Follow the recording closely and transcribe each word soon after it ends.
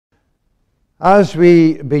As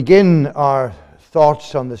we begin our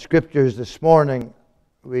thoughts on the Scriptures this morning,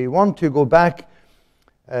 we want to go back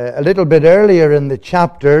a little bit earlier in the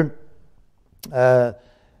chapter,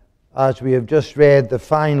 as we have just read the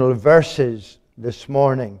final verses this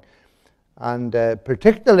morning. And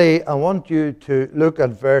particularly, I want you to look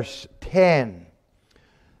at verse 10.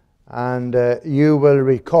 And you will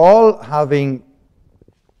recall, having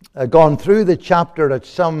gone through the chapter at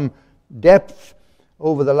some depth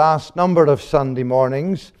over the last number of Sunday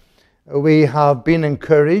mornings, we have been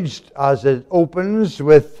encouraged as it opens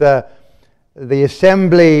with the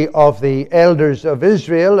assembly of the elders of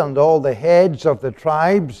Israel and all the heads of the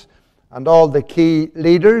tribes and all the key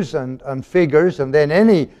leaders and figures, and then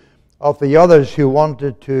any of the others who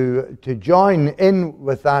wanted to join in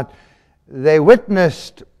with that. They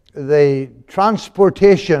witnessed the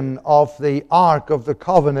transportation of the Ark of the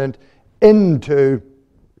Covenant into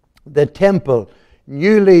the temple,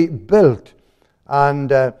 newly built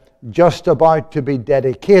and just about to be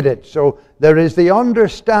dedicated. So there is the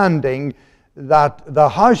understanding that the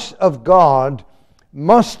house of God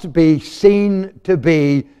must be seen to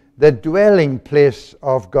be the dwelling place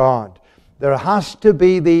of God. There has to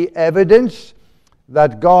be the evidence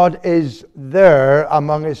that God is there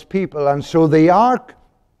among His people. And so the Ark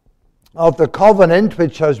of the Covenant,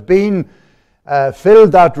 which has been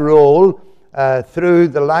filled that role through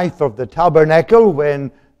the life of the tabernacle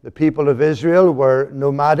when the people of Israel were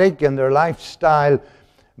nomadic in their lifestyle,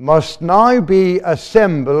 must now be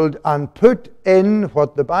assembled and put in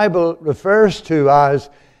what the Bible refers to as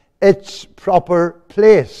its proper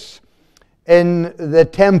place in the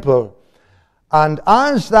temple. And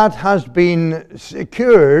as that has been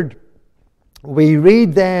secured, we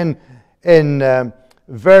read then in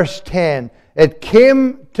verse 10, "It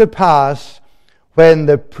came to pass when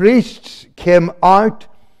the priests came out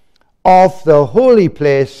of the holy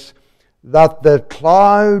place that the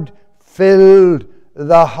cloud filled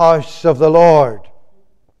the house of the Lord."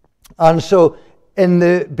 And so in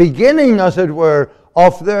the beginning, as it were,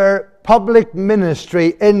 of their public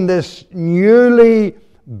ministry in this newly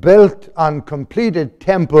built and completed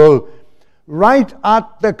temple, right at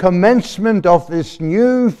the commencement of this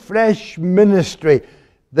new fresh ministry,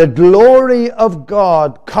 the glory of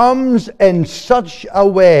God comes in such a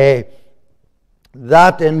way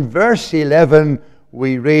that in verse 11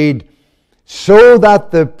 we read, "So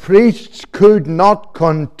that the priests could not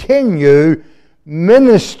continue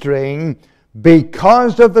ministering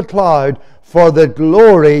because of the cloud, for the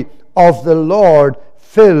glory of the Lord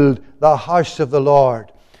filled the house of the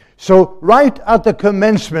Lord." So right at the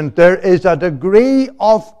commencement there is a degree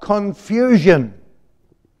of confusion.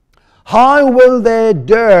 How will they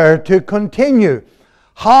dare to continue?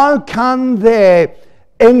 How can they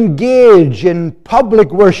engage in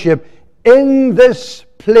public worship in this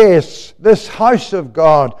place, this house of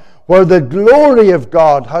God, where the glory of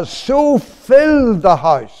God has so filled the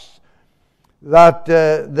house that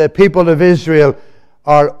the people of Israel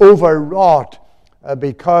are overwrought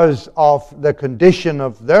because of the condition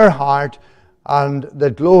of their heart and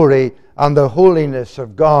the glory and the holiness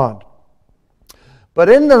of God? But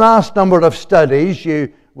in the last number of studies,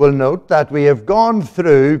 you will note that we have gone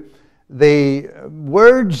through the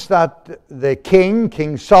words that the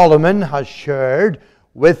King Solomon, has shared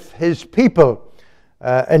with his people.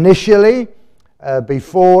 Initially,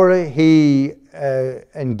 before he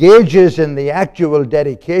engages in the actual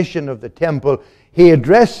dedication of the temple, he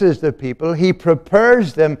addresses the people, he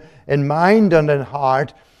prepares them in mind and in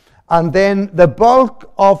heart, and then the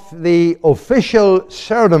bulk of the official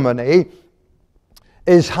ceremony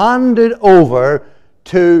is handed over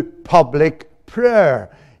to public prayer.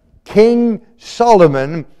 King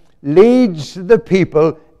Solomon leads the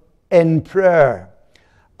people in prayer.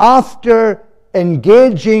 After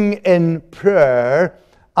engaging in prayer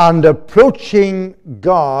and approaching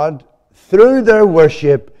God through their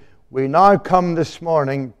worship, we now come this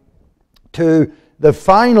morning to the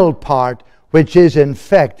final part, which is in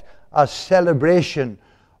fact a celebration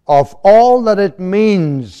of all that it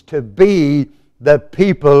means to be the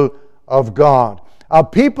people of God. A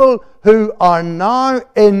people who are now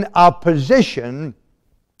in a position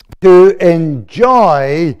to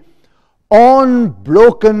enjoy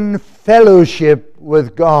unbroken fellowship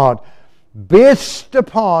with God, based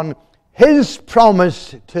upon His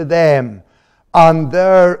promise to them and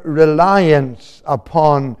their reliance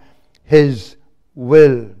upon His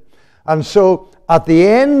will. And so at the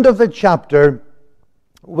end of the chapter,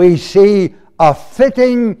 we see a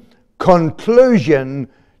fitting conclusion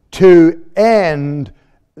to end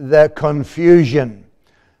the confusion.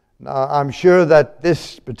 Now, I'm sure that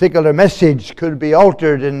this particular message could be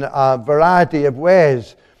altered in a variety of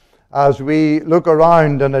ways, as we look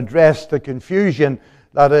around and address the confusion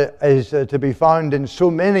that is to be found in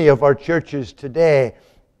so many of our churches today.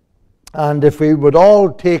 And if we would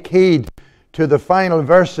all take heed to the final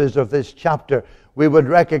verses of this chapter, we would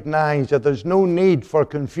recognize that there's no need for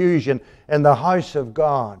confusion in the house of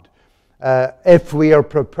God if we are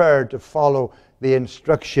prepared to follow the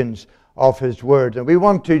instructions of His Word. And we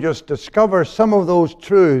want to just discover some of those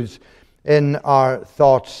truths in our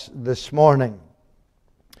thoughts this morning.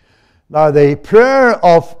 Now, the prayer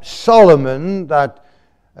of Solomon that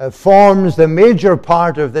forms the major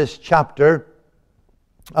part of this chapter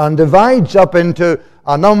and divides up into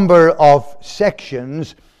a number of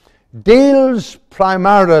sections, deals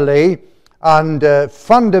primarily and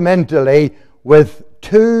fundamentally with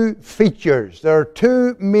two features. There are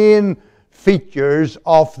two main features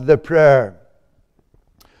of the prayer.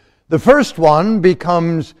 The first one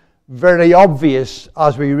becomes very obvious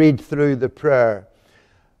as we read through the prayer,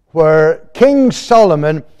 where King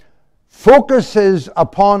Solomon focuses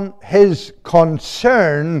upon his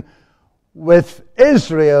concern with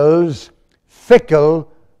Israel's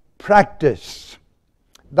fickle practice.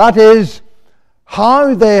 That is,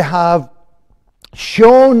 how they have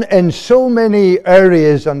shown in so many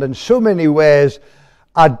areas and in so many ways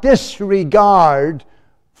a disregard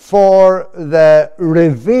for the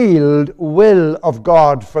revealed will of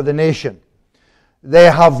God for the nation.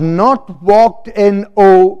 They have not walked in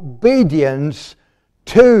obedience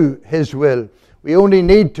to His will. We only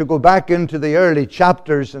need to go back into the early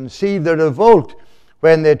chapters and see the revolt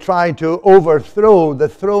when they tried to overthrow the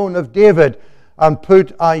throne of David and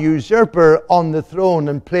put a usurper on the throne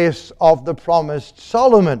in place of the promised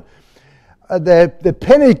Solomon. The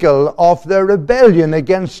pinnacle of their rebellion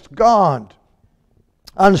against God.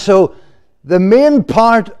 And so the main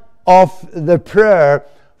part of the prayer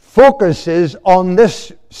focuses on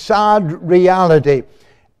this sad reality: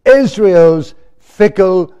 Israel's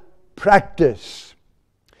fickle practice.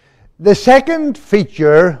 The second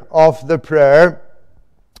feature of the prayer,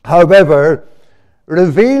 however,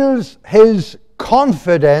 reveals his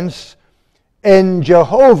confidence in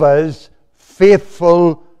Jehovah's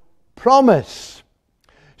faithful promise.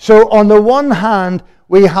 So on the one hand,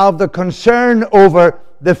 we have the concern over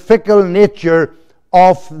the fickle nature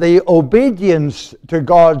of the obedience to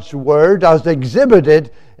God's word as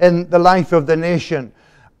exhibited in the life of the nation.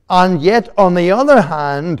 And yet, on the other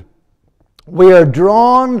hand, we are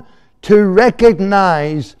drawn to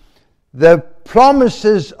recognize the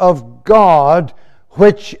promises of God,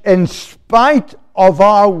 which, in spite of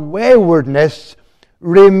our waywardness,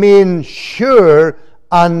 remain sure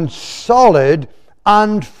and solid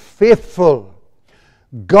and faithful.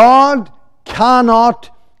 God cannot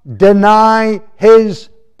deny His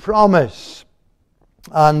promise.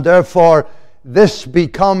 And therefore, this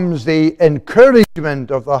becomes the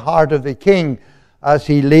encouragement of the heart of the king as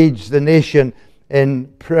he leads the nation in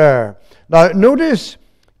prayer. Now, notice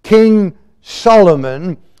King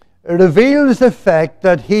Solomon reveals the fact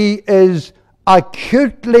that he is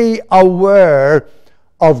acutely aware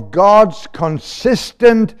of God's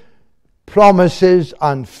consistent promises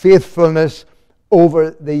and faithfulness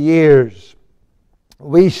over the years.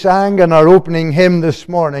 We sang in our opening hymn this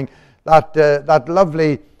morning that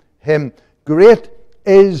lovely hymn, "Great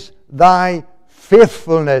is thy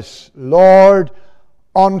faithfulness, Lord,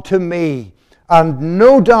 unto me." And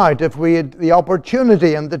no doubt, if we had the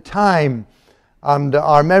opportunity and the time and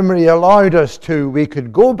our memory allowed us to, we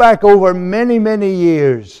could go back over many, many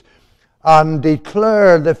years and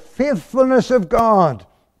declare the faithfulness of God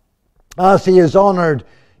as He has honored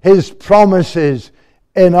His promises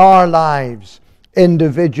in our lives,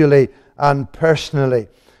 individually and personally.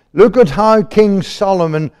 Look at how King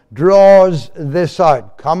Solomon draws this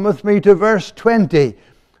out. Come with me to verse 20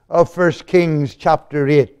 of 1 Kings chapter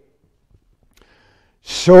 8.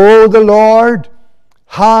 "So the Lord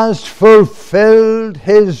has fulfilled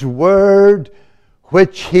His word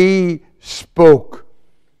which He spoke,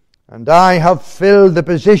 and I have filled the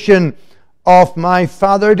position of my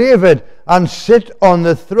father David, and sit on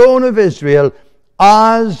the throne of Israel,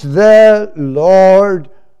 as the Lord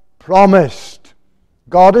promised."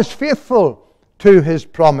 God is faithful to His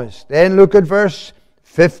promise. Then look at verse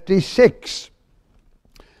 56.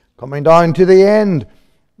 Coming down to the end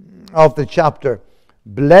of the chapter.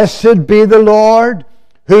 "Blessed be the Lord,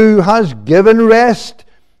 who has given rest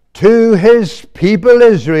to His people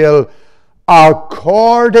Israel,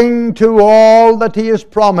 according to all that He has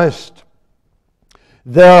promised.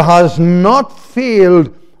 There has not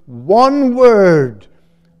failed one word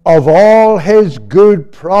of all His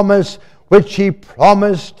good promise, which He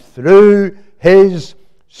promised through His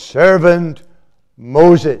servant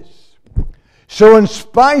Moses." So in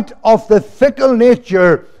spite of the fickle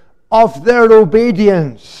nature of their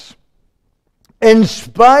obedience, in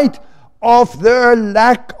spite of their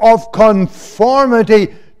lack of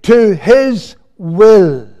conformity to His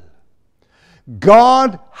will,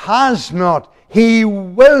 God has not, He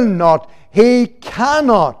will not, He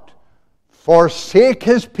cannot forsake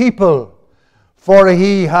His people, for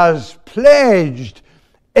He has pledged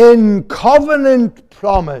in covenant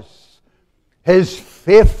promise His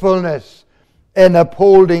faithfulness in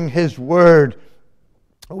upholding His word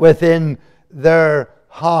within their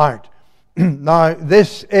heart. Now,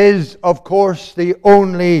 this is, of course, the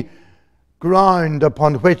only ground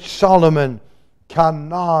upon which Solomon can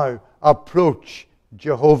now approach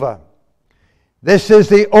Jehovah. This is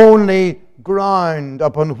the only ground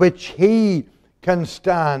upon which he can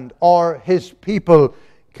stand, or his people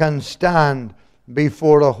can stand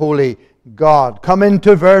before a holy God. Come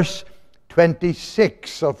into verse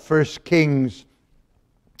 26 of 1 Kings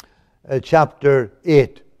chapter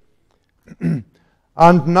 8.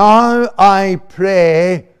 And now I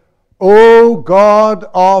pray, O God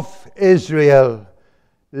of Israel,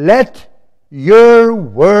 let your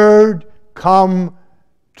word come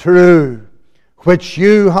true, which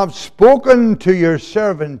you have spoken to your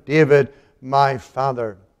servant David, my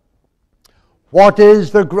father. What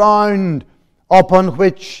is the ground upon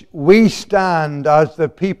which we stand as the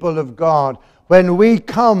people of God when we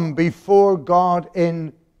come before God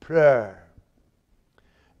in prayer?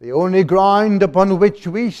 The only ground upon which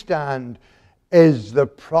we stand is the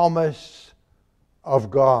promise of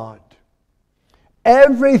God.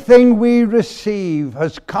 Everything we receive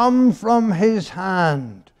has come from His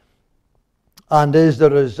hand and is the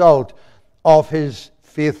result of His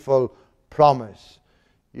faithful promise.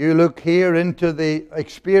 You look here into the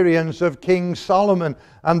experience of King Solomon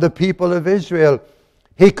and the people of Israel.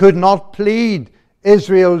 He could not plead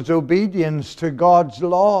Israel's obedience to God's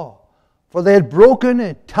law, for they had broken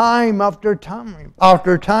it time after time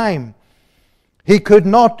after time. He could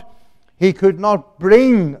not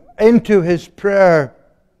bring into his prayer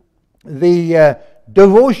the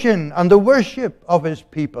devotion and the worship of his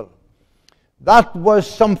people. That was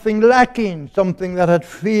something lacking, something that had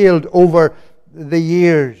failed over the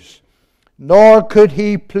years. Nor could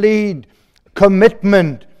he plead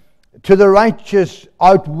commitment to the righteous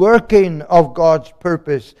outworking of God's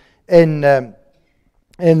purpose in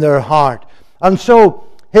their heart. And so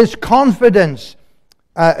his confidence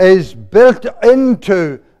is built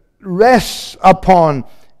into, rests upon,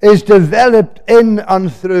 is developed in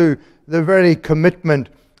and through the very commitment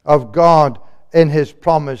of God in His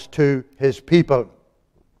promise to His people.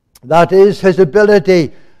 That is His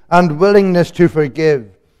ability and willingness to forgive,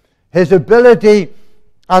 His ability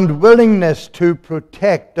and willingness to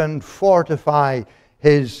protect and fortify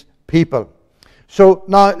His people. So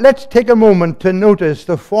now let's take a moment to notice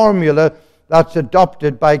the formula that's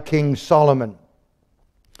adopted by King Solomon.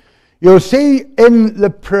 You'll see in the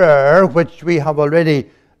prayer, which we have already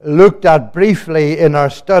looked at briefly in our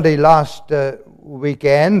study last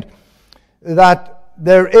weekend, that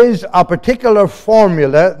there is a particular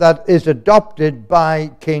formula that is adopted by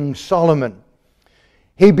King Solomon.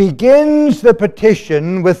 He begins the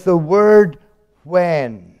petition with the word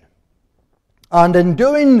when. And in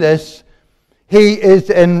doing this, he is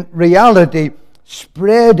in reality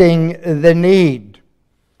spreading the need.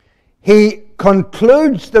 He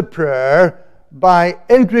concludes the prayer by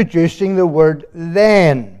introducing the word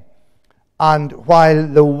then. And while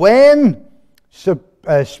the when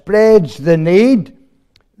spreads the need,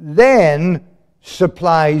 then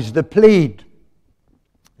supplies the plead.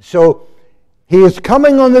 So he is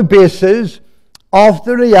coming on the basis of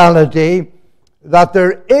the reality that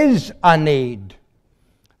there is a need.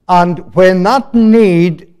 And when that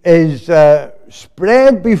need is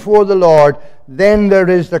spread before the Lord, then there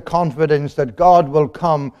is the confidence that God will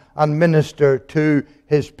come and minister to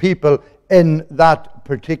His people in that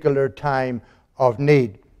particular time of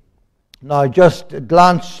need. Now, just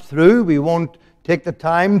glance through. We won't take the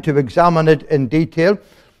time to examine it in detail.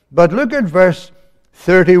 But look at verse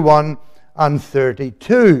 31 and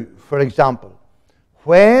 32, for example.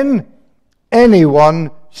 When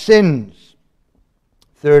anyone sins.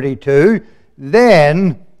 32,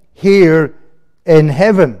 then hear in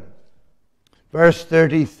heaven. Verse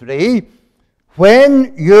 33,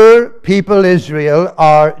 when your people Israel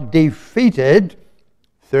are defeated.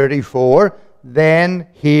 34, then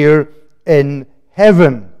hear in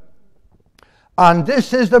heaven. And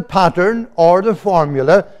this is the pattern or the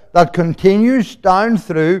formula that continues down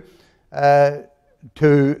through to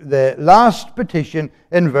the last petition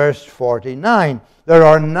in verse 49. There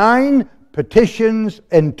are 9 petitions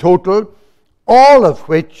in total, all of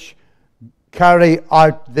which carry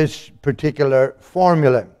out this particular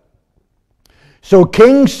formula. So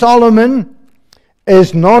King Solomon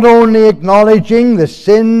is not only acknowledging the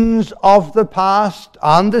sins of the past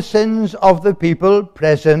and the sins of the people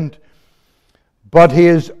present, but he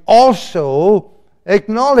is also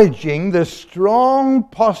acknowledging the strong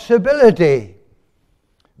possibility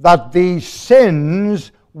that these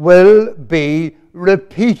sins will be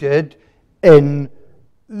repeated in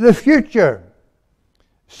the future.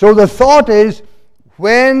 So the thought is,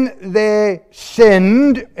 when they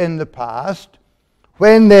sinned in the past,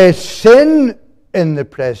 when they sin in the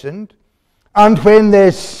present, and when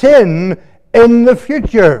they sin in the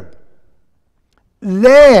future,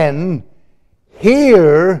 then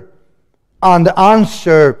hear and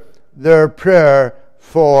answer their prayer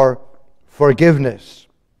for forgiveness.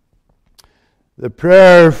 The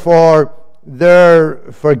prayer for their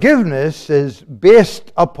forgiveness is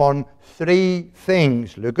based upon three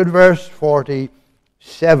things. Look at verse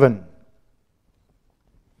 47.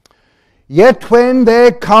 Yet when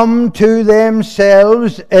they come to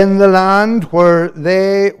themselves in the land where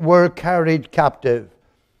they were carried captive,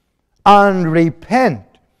 and repent,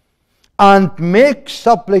 and make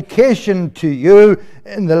supplication to you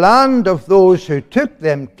in the land of those who took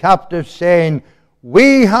them captive, saying,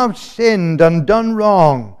 we have sinned and done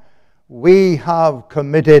wrong, we have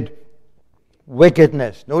committed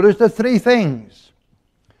wickedness. Notice the three things.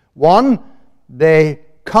 One, they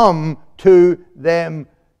come to themselves.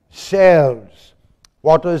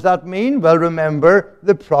 What does that mean? Well, remember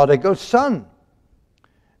the prodigal son.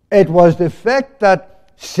 It was the fact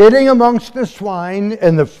that sitting amongst the swine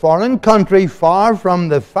in the foreign country, far from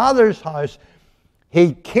the father's house,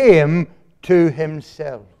 he came to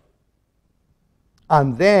himself.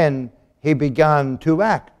 And then he began to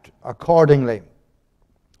act accordingly.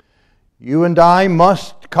 You and I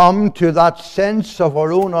must come to that sense of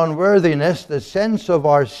our own unworthiness, the sense of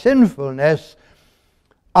our sinfulness.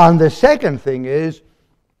 And the second thing is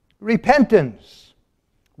repentance.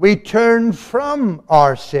 We turn from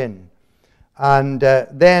our sin, and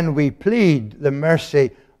then we plead the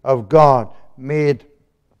mercy of God, made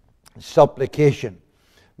supplication.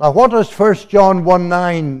 Now, what does 1 John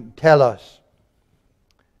 1:9 tell us?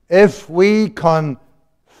 If we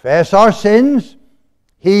confess our sins,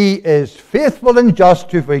 he is faithful and just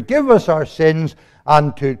to forgive us our sins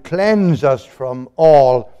and to cleanse us from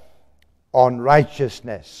all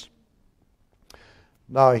unrighteousness.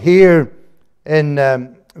 Now here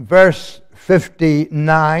in verse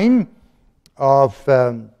 59 of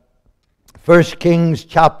 1 Kings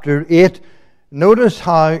chapter 8, notice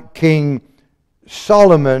how King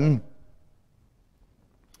Solomon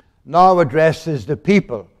now addresses the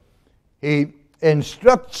people. He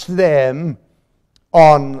instructs them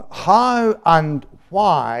on how and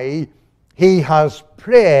why he has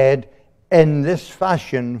prayed in this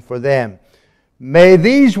fashion for them. May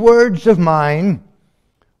these words of mine,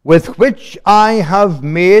 with which I have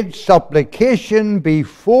made supplication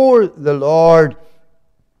before the Lord,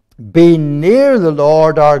 be near the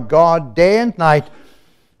Lord our God day and night,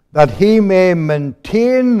 that he may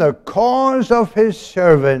maintain the cause of his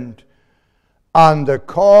servant and the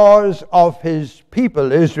cause of his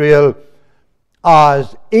people Israel,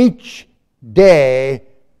 as each day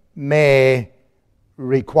may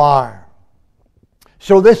require.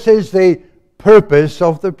 So this is the purpose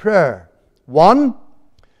of the prayer. One,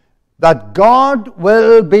 that God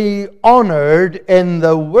will be honored in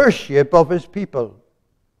the worship of his people,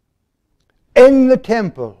 in the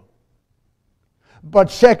temple. But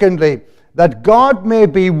secondly, that God may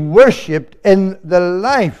be worshipped in the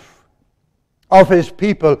life of his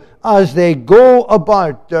people as they go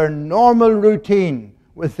about their normal routine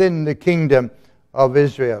within the kingdom of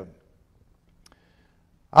Israel.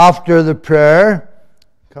 After the prayer,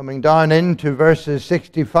 coming down into verses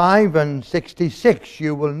 65 and 66,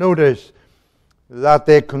 you will notice that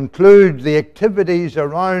they conclude the activities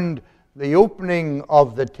around the opening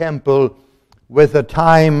of the temple with a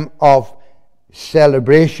time of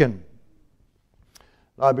celebration.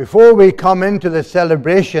 Now, before we come into the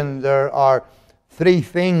celebration, there are three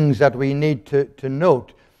things that we need to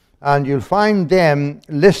note, and you'll find them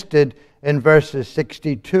listed in verses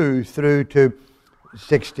 62 through to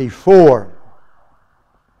 64.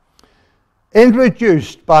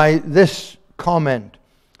 Introduced by this comment,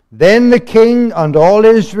 then the king and all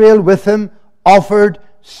Israel with him offered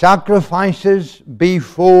sacrifices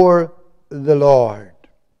before the Lord.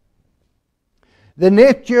 The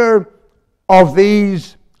nature of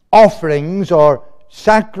these offerings or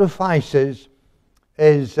sacrifices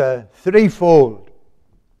is threefold,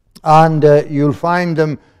 and you'll find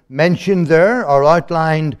them mentioned there or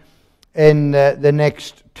outlined in the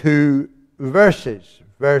next two verses,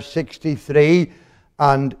 verse 63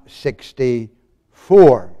 and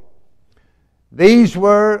 64. These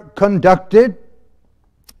were conducted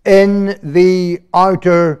in the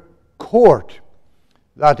outer court.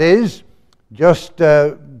 That is, just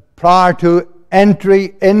prior to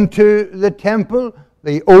entry into the temple,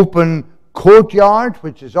 the open courtyard,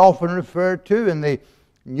 which is often referred to in the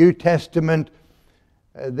New Testament.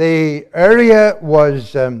 The area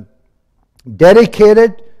was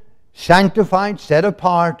dedicated, sanctified, set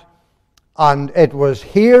apart, and it was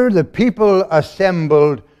here the people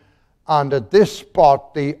assembled, and at this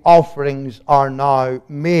spot the offerings are now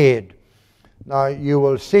made. Now you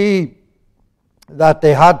will see that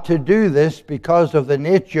they had to do this because of the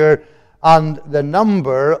nature and the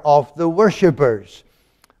number of the worshippers,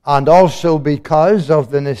 and also because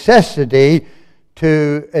of the necessity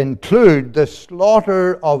to include the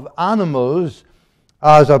slaughter of animals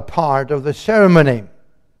as a part of the ceremony.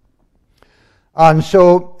 And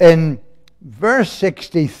so in verse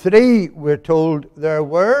 63, we're told there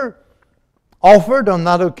were offered on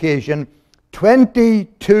that occasion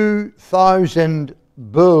 22,000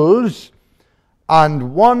 bulls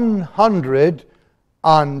and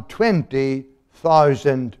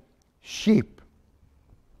 120,000 sheep.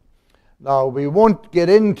 Now, we won't get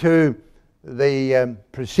into the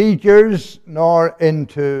procedures nor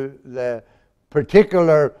into the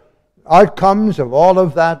particular outcomes of all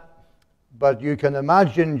of that, but you can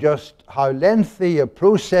imagine just how lengthy a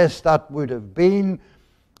process that would have been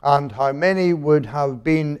and how many would have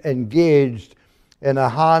been engaged in a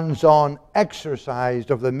hands-on exercise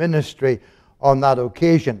of the ministry on that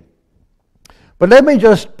occasion. But let me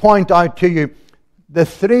just point out to you the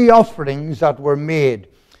three offerings that were made.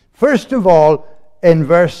 First of all, in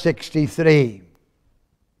verse 63,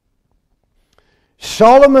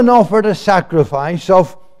 Solomon offered a sacrifice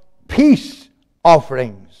of peace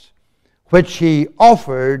offerings, which he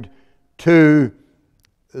offered to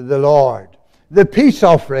the Lord. The peace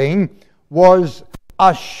offering was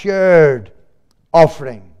a shared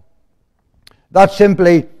offering. That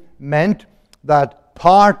simply meant that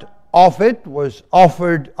part of it was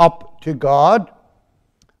offered up to God,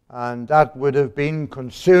 and that would have been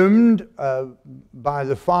consumed by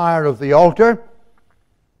the fire of the altar.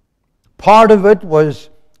 Part of it was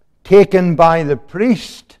taken by the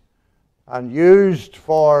priest and used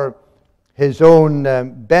for his own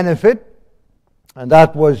benefit, and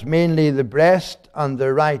that was mainly the breast and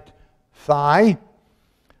the right thigh,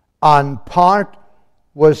 and part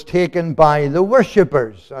was taken by the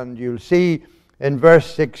worshippers. And you'll see in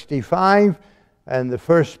verse 65, and the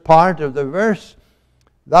first part of the verse,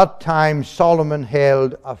 that time Solomon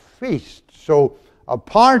held a feast. So a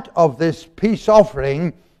part of this peace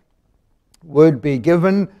offering would be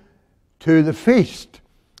given to the feast,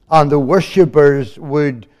 and the worshippers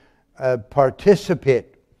would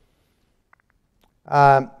participate.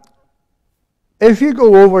 If you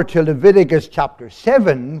go over to Leviticus chapter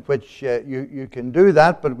 7, which you can do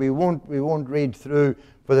that, but we won't read through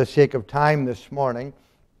for the sake of time this morning,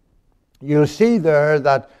 you'll see there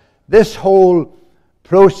that this whole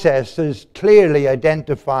process is clearly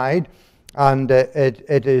identified, and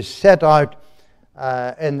it is set out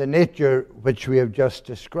in the nature which we have just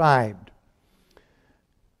described.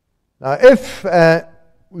 Now, if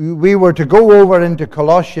we were to go over into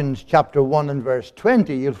Colossians chapter 1 and verse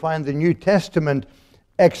 20, you'll find the New Testament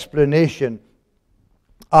explanation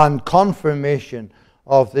and confirmation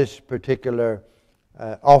of this particular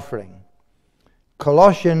offering.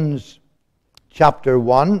 Colossians chapter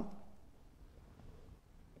 1,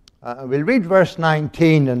 we'll read verse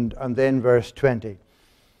 19 and then verse 20.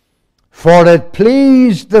 For it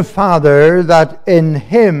pleased the Father that in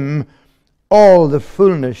him all the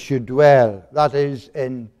fullness should dwell, that is,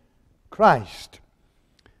 in Christ.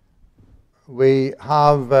 We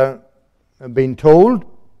have been told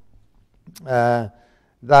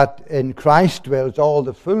that in Christ dwells all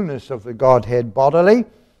the fullness of the Godhead bodily,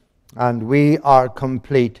 and we are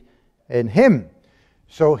complete in him.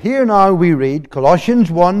 So here now we read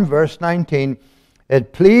Colossians 1 verse 19,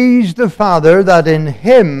 it pleased the Father that in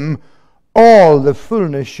him all the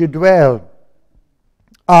fullness should dwell,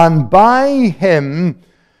 and by him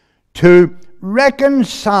to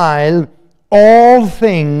reconcile all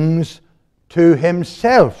things to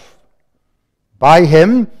himself. By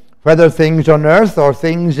him, whether things on earth or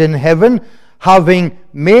things in heaven, having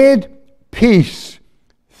made peace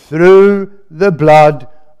through the blood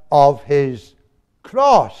of his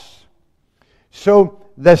cross. So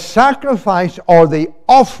the sacrifice or the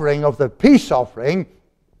offering of the peace offering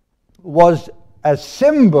was a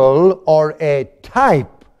symbol or a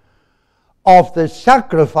type of the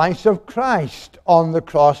sacrifice of Christ on the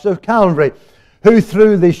cross of Calvary, who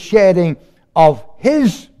through the shedding of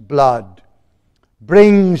his blood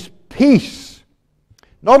brings peace,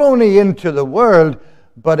 not only into the world,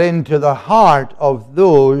 but into the heart of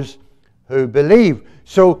those who believe.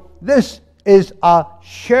 So this is a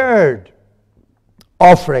shared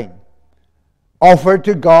offering offered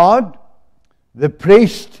to God. The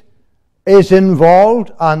priest is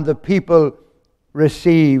involved and the people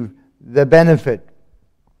receive the benefit.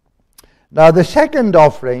 Now the second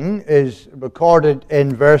offering is recorded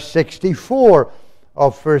in verse 64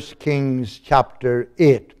 of 1 Kings chapter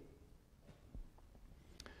 8.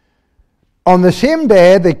 On the same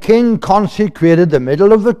day the king consecrated the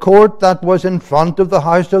middle of the court that was in front of the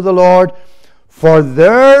house of the Lord, for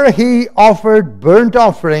there he offered burnt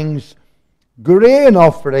offerings, grain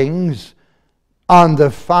offerings, and the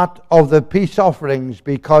fat of the peace offerings,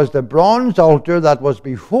 because the bronze altar that was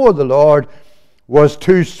before the Lord was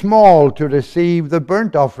too small to receive the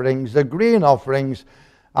burnt offerings, the grain offerings,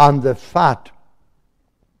 and the fat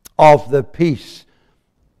of the peace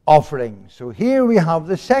offering. So here we have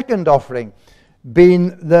the second offering, being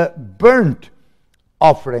the burnt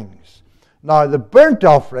offerings. Now the burnt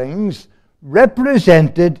offerings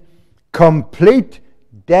represented complete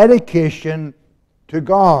dedication to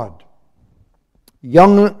God.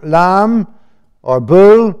 Young lamb or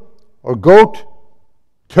bull or goat,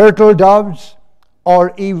 turtle doves,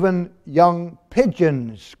 or even young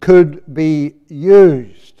pigeons could be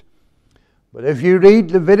used. But if you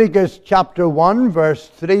read Leviticus chapter 1, verse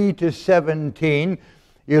 3 to 17,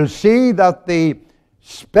 you'll see that the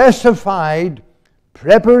specified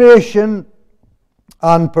preparation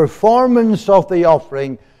and performance of the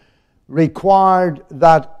offering required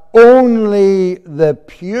that only the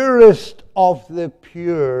purest of the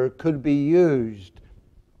pure could be used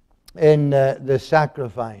in the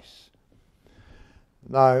sacrifice.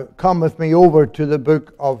 Now, come with me over to the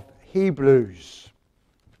book of Hebrews.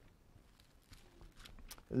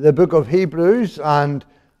 The book of Hebrews, and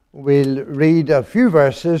we'll read a few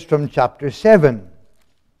verses from chapter 7.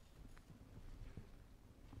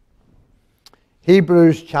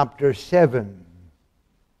 Hebrews chapter 7.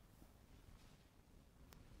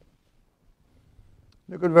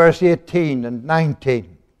 Look at verse 18 and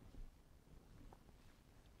 19.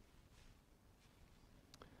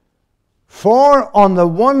 For on the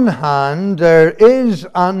one hand there is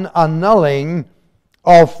an annulling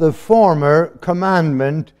of the former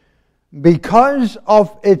commandment because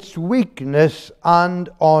of its weakness and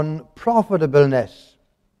unprofitableness.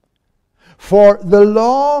 For the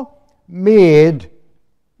law made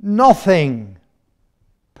nothing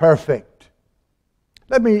perfect.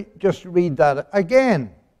 Let me just read that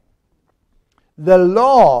again. The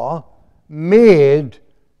law made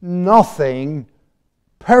nothing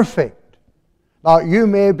perfect. Now, you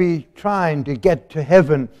may be trying to get to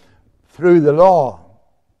heaven through the law.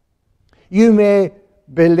 You may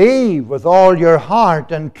believe with all your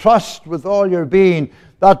heart and trust with all your being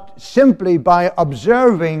that simply by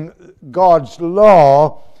observing God's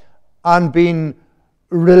law and being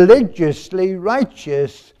religiously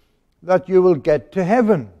righteous that you will get to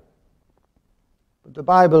heaven. But the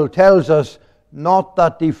Bible tells us not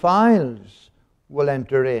that defiles will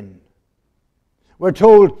enter in. We're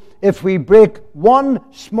told if we break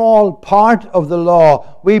one small part of the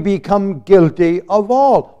law, we become guilty of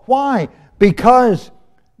all. Why? Because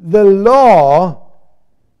the law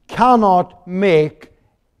cannot make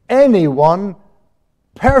anyone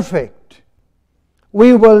perfect.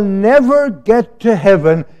 We will never get to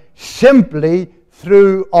heaven simply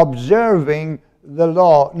through observing the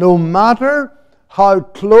law, no matter how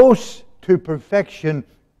close to perfection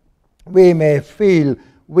we may feel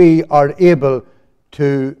we are able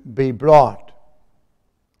to be brought.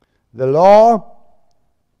 The law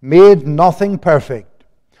made nothing perfect.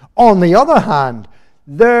 On the other hand,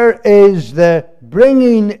 there is the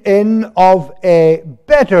bringing in of a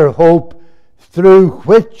better hope through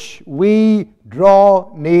which we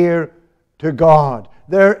draw near to God.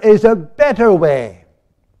 There is a better way.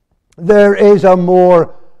 There is a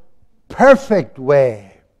more perfect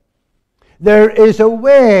way. There is a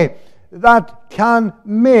way that can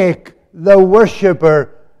make the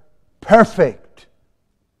worshipper perfect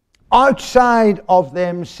outside of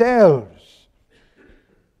themselves.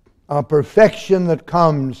 A perfection that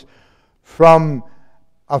comes from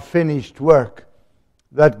a finished work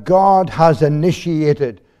that God has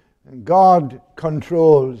initiated, and God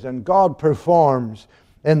controls, and God performs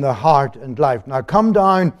in the heart and life. Now come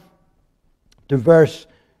down to verse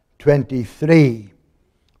 23.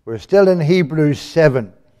 We're still in Hebrews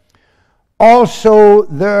 7. Also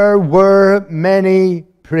there were many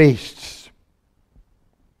priests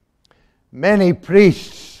many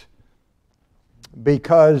priests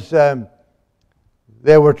because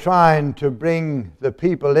they were trying to bring the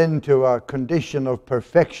people into a condition of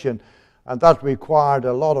perfection, and that required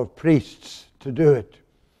a lot of priests to do it.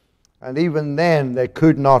 And even then, they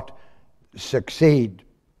could not succeed.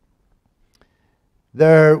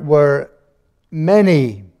 There were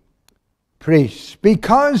many priests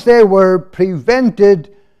because they were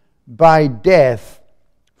prevented by death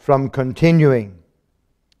from continuing.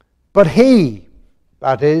 But he,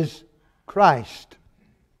 that is, Christ,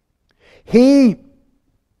 he,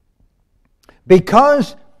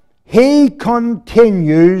 because he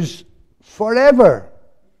continues forever,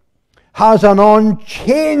 has an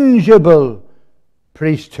unchangeable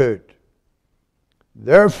priesthood.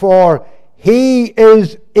 Therefore, he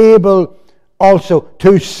is able also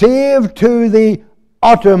to save to the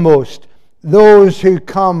uttermost those who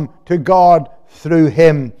come to God through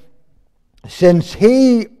him, since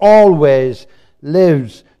he always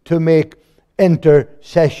lives to make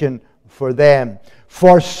intercession for them.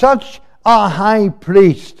 For such a high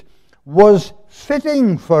priest was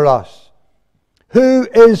fitting for us, who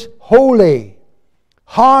is holy,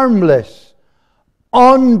 harmless,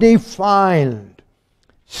 undefiled,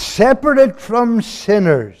 separate from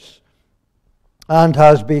sinners, and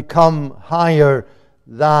has become higher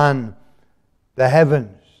than the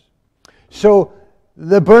heavens. So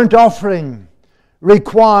the burnt offering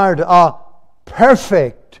required a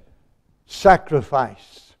perfect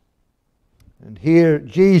sacrifice. And here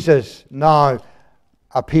Jesus now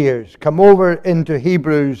appears. Come over into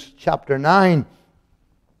Hebrews chapter 9.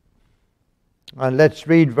 And let's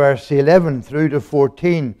read verse 11 through to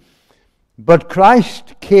 14. But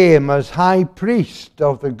Christ came as high priest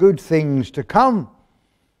of the good things to come,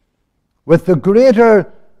 with the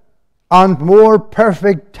greater and more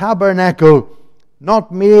perfect tabernacle,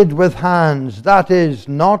 not made with hands, that is,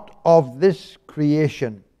 not of this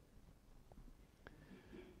creation.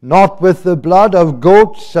 Not with the blood of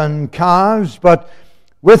goats and calves, but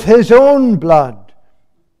with his own blood,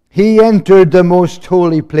 he entered the most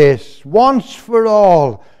holy place, once for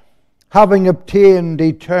all, having obtained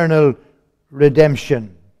eternal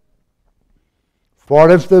redemption. For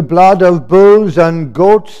if the blood of bulls and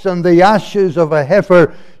goats and the ashes of a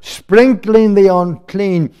heifer, sprinkling the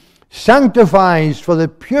unclean, sanctifies for the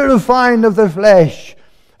purifying of the flesh,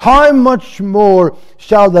 how much more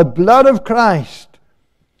shall the blood of Christ,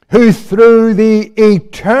 who through the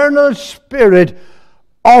eternal Spirit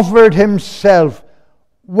offered himself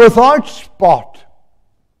without spot,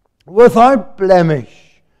 without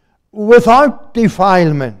blemish, without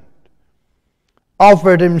defilement,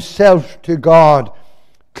 offered himself to God,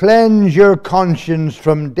 cleanse your conscience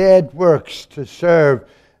from dead works to serve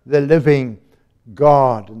the living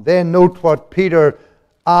God. And then note what Peter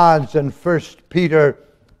adds in 1 Peter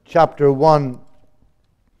chapter 1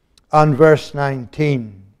 and verse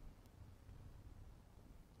 19.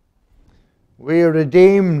 We are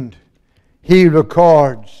redeemed, he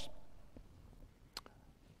records,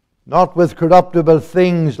 not with corruptible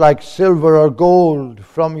things like silver or gold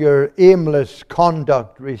from your aimless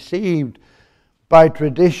conduct received by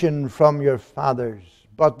tradition from your fathers,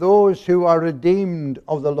 but those who are redeemed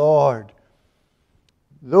of the Lord,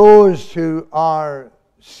 those who are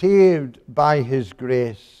saved by his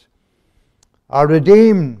grace, are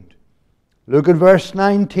redeemed. Look at verse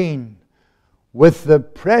 19. With the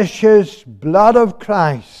precious blood of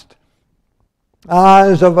Christ,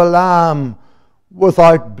 as of a lamb,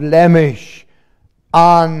 without blemish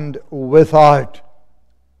and without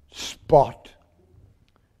spot.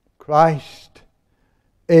 Christ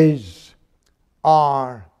is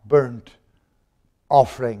our burnt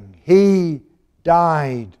offering. He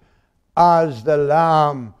died as the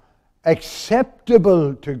lamb,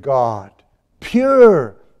 acceptable to God,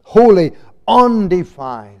 pure, holy,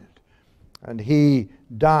 undefiled. And he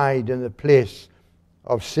died in the place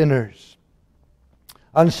of sinners.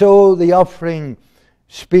 And so the offering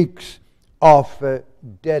speaks of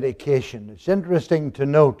dedication. It's interesting to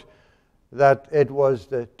note that it was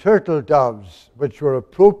the turtle doves which were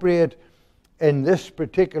appropriate in this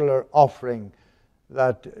particular offering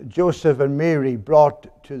that Joseph and Mary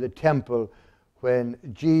brought to the temple when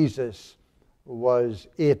Jesus was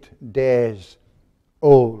 8 days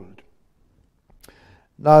old.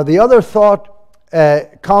 Now the other thought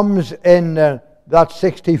comes in that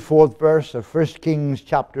 64th verse of 1 Kings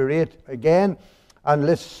chapter 8 again, and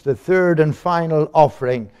lists the third and final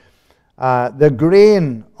offering, the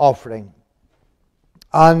grain offering.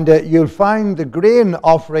 And you'll find the grain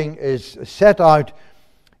offering is set out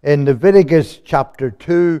in Leviticus chapter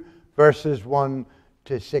 2, verses 1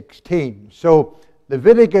 to 16. So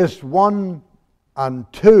Leviticus 1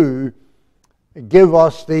 and 2 give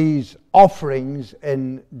us these offerings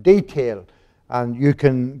in detail. And you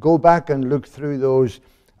can go back and look through those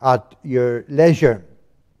at your leisure.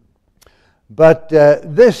 But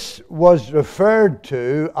this was referred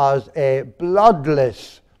to as a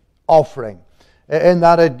bloodless offering, in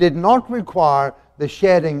that it did not require the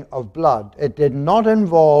shedding of blood. It did not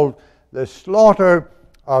involve the slaughter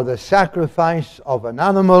or the sacrifice of an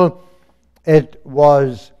animal. It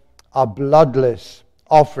was a bloodless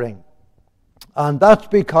offering. And that's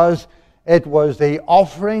because it was the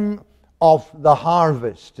offering of the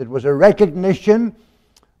harvest. It was a recognition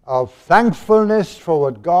of thankfulness for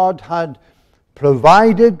what God had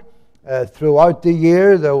provided throughout the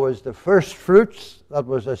year. There was the first fruits. That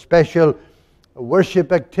was a special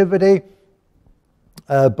worship activity.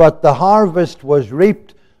 But the harvest was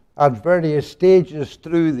reaped at various stages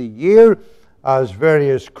through the year as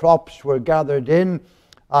various crops were gathered in.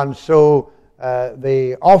 And so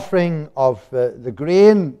the offering of the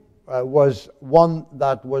grain was one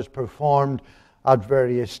that was performed at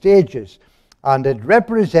various stages. And it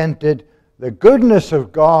represented the goodness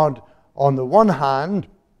of God on the one hand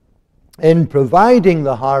in providing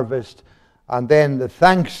the harvest, and then the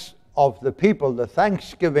thanks of the people, the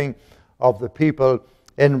thanksgiving of the people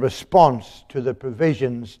in response to the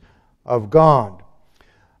provisions of God.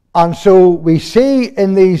 And so we see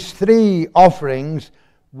in these three offerings,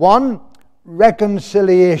 one,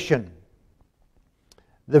 reconciliation.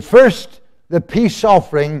 The first, the peace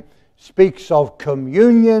offering, speaks of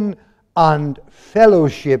communion and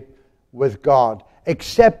fellowship with God,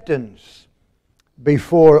 acceptance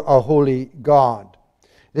before a holy God.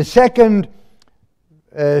 The second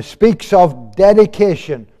speaks of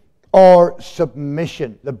dedication or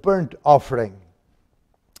submission, the burnt offering.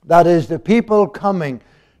 That is, the people coming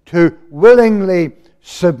to willingly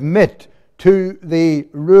submit to the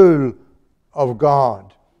rule of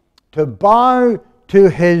God, to bow to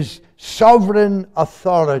His sovereign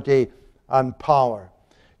authority and power.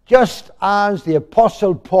 Just as the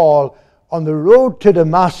Apostle Paul on the road to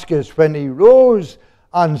Damascus, when he rose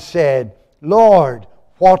and said, "Lord,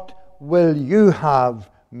 what will you have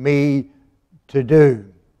me to do?"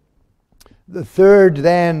 The third,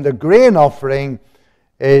 then, the grain offering,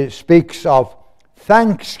 speaks of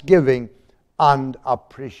thanksgiving and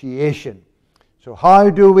appreciation. So how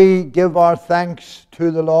do we give our thanks to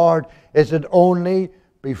the Lord? Is it only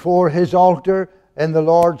before His altar in the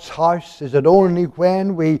Lord's house? Is it only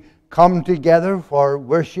when we come together for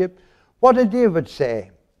worship? What did David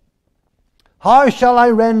say? How shall I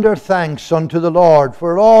render thanks unto the Lord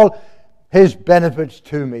for all His benefits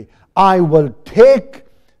to me? I will take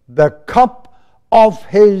the cup of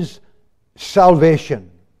His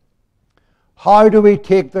salvation. How do we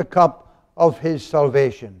take the cup of His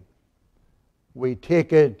salvation? We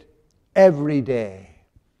take it every day.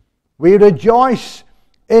 We rejoice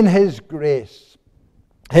in His grace,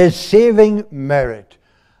 His saving merit,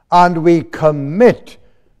 and we commit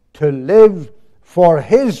to live for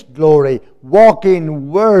His glory, walking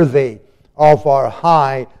worthy of our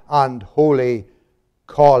high and holy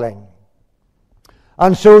calling.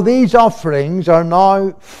 And so these offerings are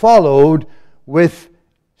now followed with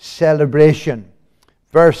celebration.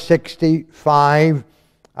 Verse 65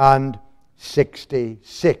 and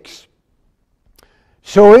 66.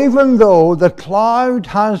 So even though the cloud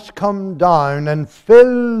has come down and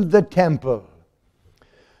filled the temple,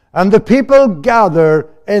 and the people gather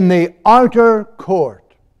in the outer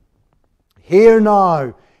court, here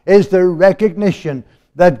now is the recognition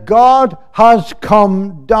that God has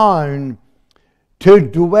come down to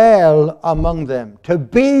dwell among them, to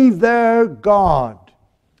be their God,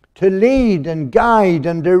 to lead and guide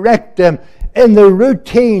and direct them in the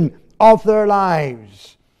routine of their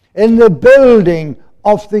lives, in the building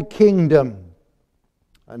of the kingdom.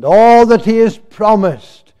 And all that He has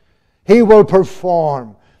promised, He will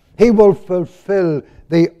perform. He will fulfill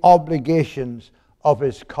the obligations of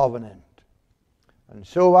His covenant. And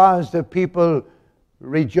so as the people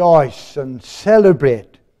rejoice and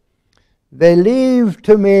celebrate, they leave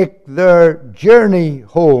to make their journey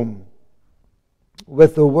home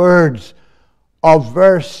with the words of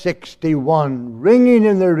verse 61 ringing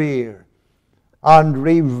in their ear and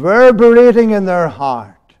reverberating in their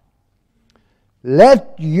heart.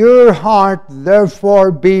 Let your heart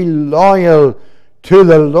therefore be loyal to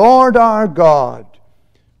the Lord our God,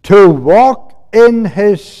 to walk in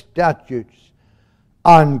His statutes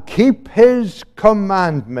and keep His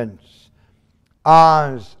commandments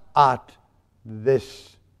as at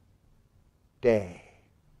this day.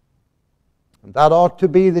 And that ought to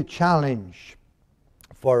be the challenge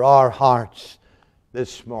for our hearts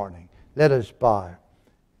this morning. Let us bow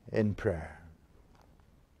in prayer.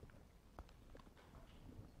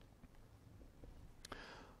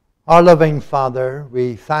 Our loving Father,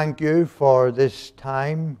 we thank you for this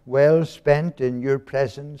time well spent in your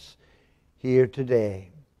presence here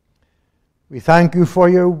today. We thank you for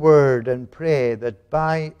your word and pray that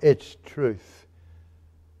by its truth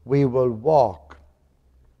we will walk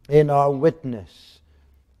in our witness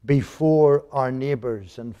before our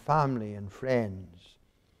neighbors and family and friends,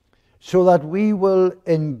 so that we will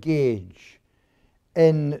engage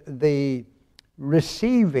in the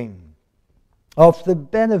receiving of the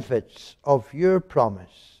benefits of your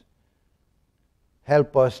promise.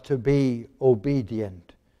 Help us to be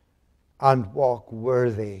obedient and walk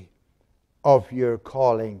worthy of your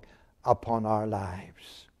calling upon our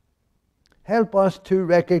lives. Help us to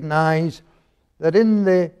recognize that in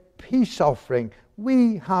the peace offering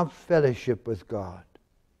we have fellowship with God.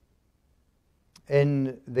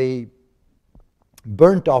 In the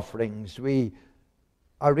burnt offerings we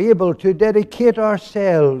are able to dedicate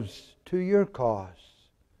ourselves to your cause.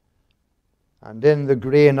 And in the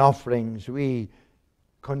grain offerings we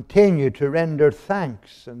continue to render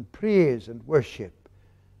thanks and praise and worship,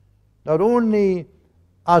 not only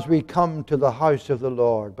as we come to the house of the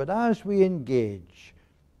Lord, but as we engage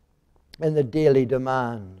in the daily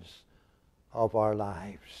demands of our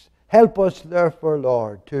lives. Help us, therefore,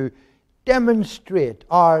 Lord, to demonstrate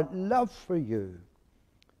our love for you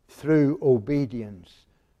through obedience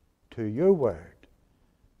to your word.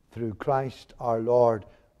 Through Christ our Lord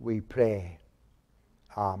we pray.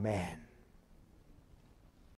 Amen.